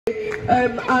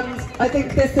And I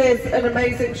think this is an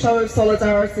amazing show of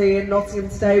solidarity in Nottingham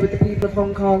today with the people of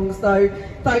Hong Kong, so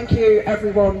thank you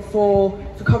everyone for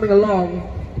coming along.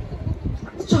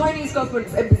 The Chinese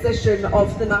government's imposition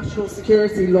of the national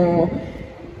security law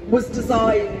was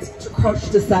designed to crush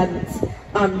dissent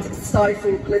and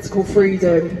stifle political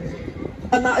freedom,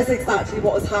 and that is exactly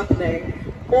what is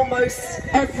happening. Almost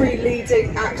every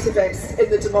leading activist in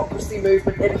the democracy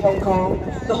movement in Hong Kong,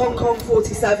 the Hong Kong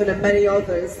 47 and many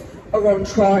others, are on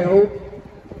trial.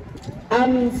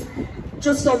 And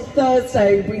just on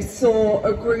Thursday we saw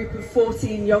a group of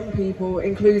 14 young people,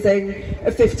 including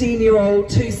a 15-year-old,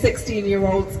 two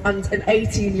 16-year-olds and an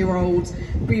 18-year-old,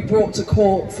 be brought to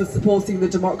court for supporting the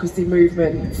democracy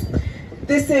movement.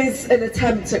 This is an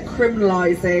attempt at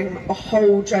criminalising a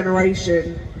whole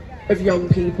generation of young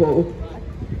people.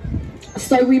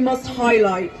 So we must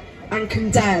highlight and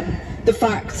condemn the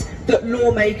fact that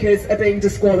lawmakers are being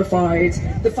disqualified,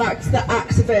 the fact that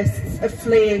activists are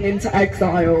fleeing into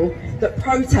exile, that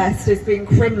protest is being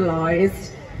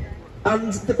criminalised,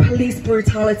 and the police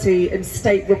brutality and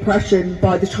state repression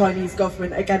by the Chinese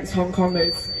government against Hong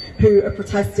Kongers who are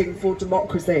protesting for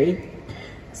democracy.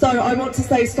 So I want to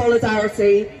say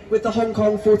solidarity with the Hong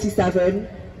Kong 47,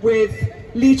 with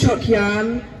Lee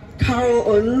Chuk-yan,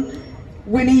 Carol Un,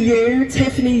 Winnie Yu,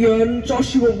 Tiffany Yun,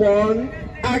 Joshua Wong,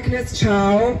 Agnes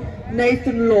Chow,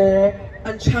 Nathan Law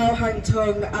and Chow Hang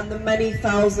Tung, and the many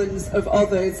thousands of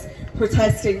others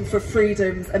protesting for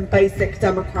freedoms and basic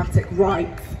democratic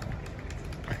rights.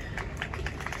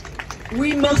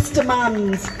 We must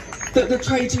demand that the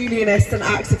trade unionists and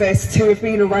activists who have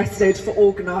been arrested for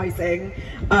organising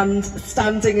and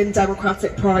standing in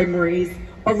democratic primaries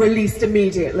are released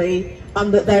immediately,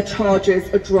 and that their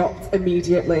charges are dropped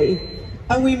immediately.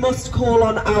 And we must call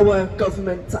on our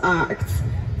government to act.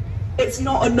 It's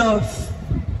not enough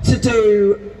to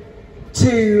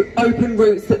open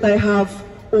routes that they have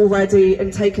already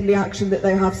and taken the action that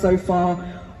they have so far.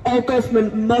 Our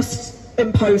government must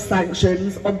impose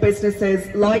sanctions on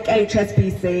businesses like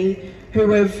HSBC,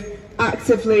 who have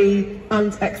actively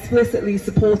and explicitly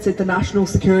supported the national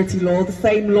security law, the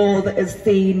same law that has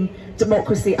seen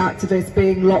democracy activists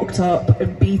being locked up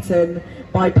and beaten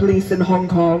by police in Hong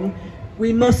Kong.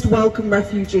 We must welcome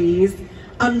refugees,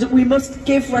 and we must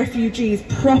give refugees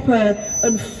proper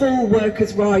and full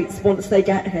workers' rights once they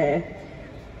get here.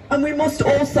 And we must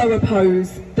also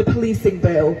oppose the policing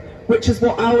bill, which is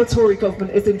what our Tory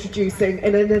government is introducing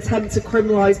in an attempt to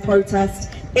criminalise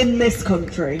protest in this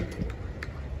country.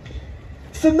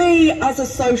 For me, as a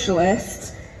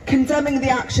socialist, condemning the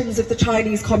actions of the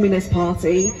Chinese Communist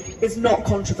Party is not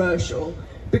controversial.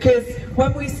 Because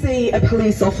when we see a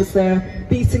police officer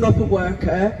beating up a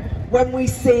worker, when we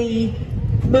see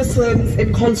Muslims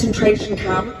in concentration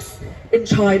camps in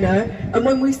China, and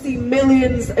when we see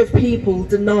millions of people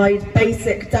denied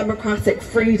basic democratic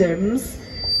freedoms,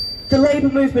 the Labour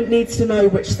movement needs to know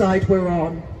which side we're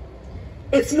on.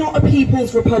 It's not a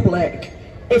people's republic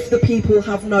if the people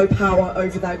have no power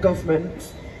over their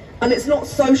government. And it's not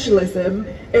socialism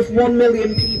if 1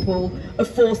 million people are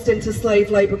forced into slave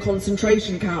labour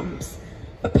concentration camps.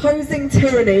 Opposing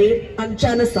tyranny and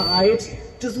genocide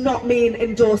does not mean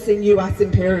endorsing US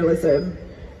imperialism.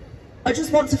 I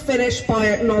just want to finish by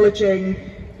acknowledging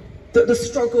that the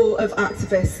struggle of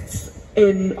activists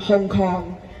in Hong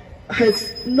Kong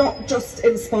has not just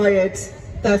inspired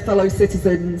their fellow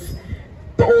citizens,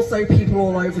 but also people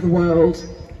all over the world.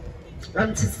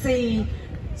 And to see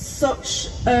such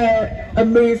a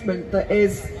movement that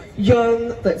is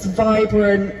young, that's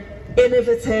vibrant,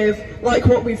 innovative, like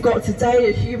what we've got today,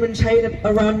 a human chain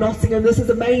around Nottingham, this is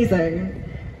amazing.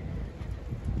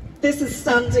 This is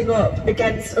standing up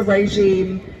against a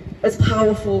regime as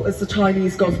powerful as the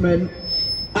Chinese government,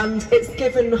 and it's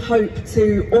given hope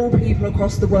to all people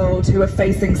across the world who are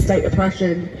facing state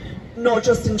oppression, not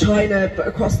just in China, but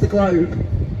across the globe.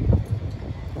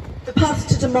 The path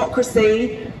to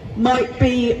democracy might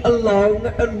be a long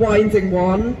and winding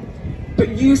one, but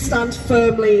you stand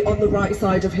firmly on the right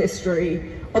side of history,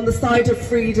 on the side of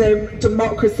freedom,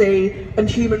 democracy and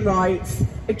human rights,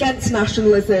 against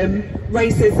nationalism,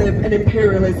 racism and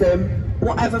imperialism,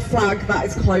 whatever flag that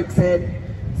is cloaked in.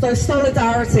 So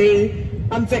solidarity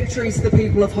and victory to the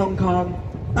people of Hong Kong.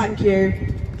 Thank you.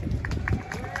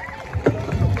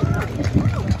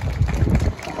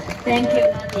 Thank you,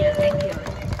 Nadia. Thank you.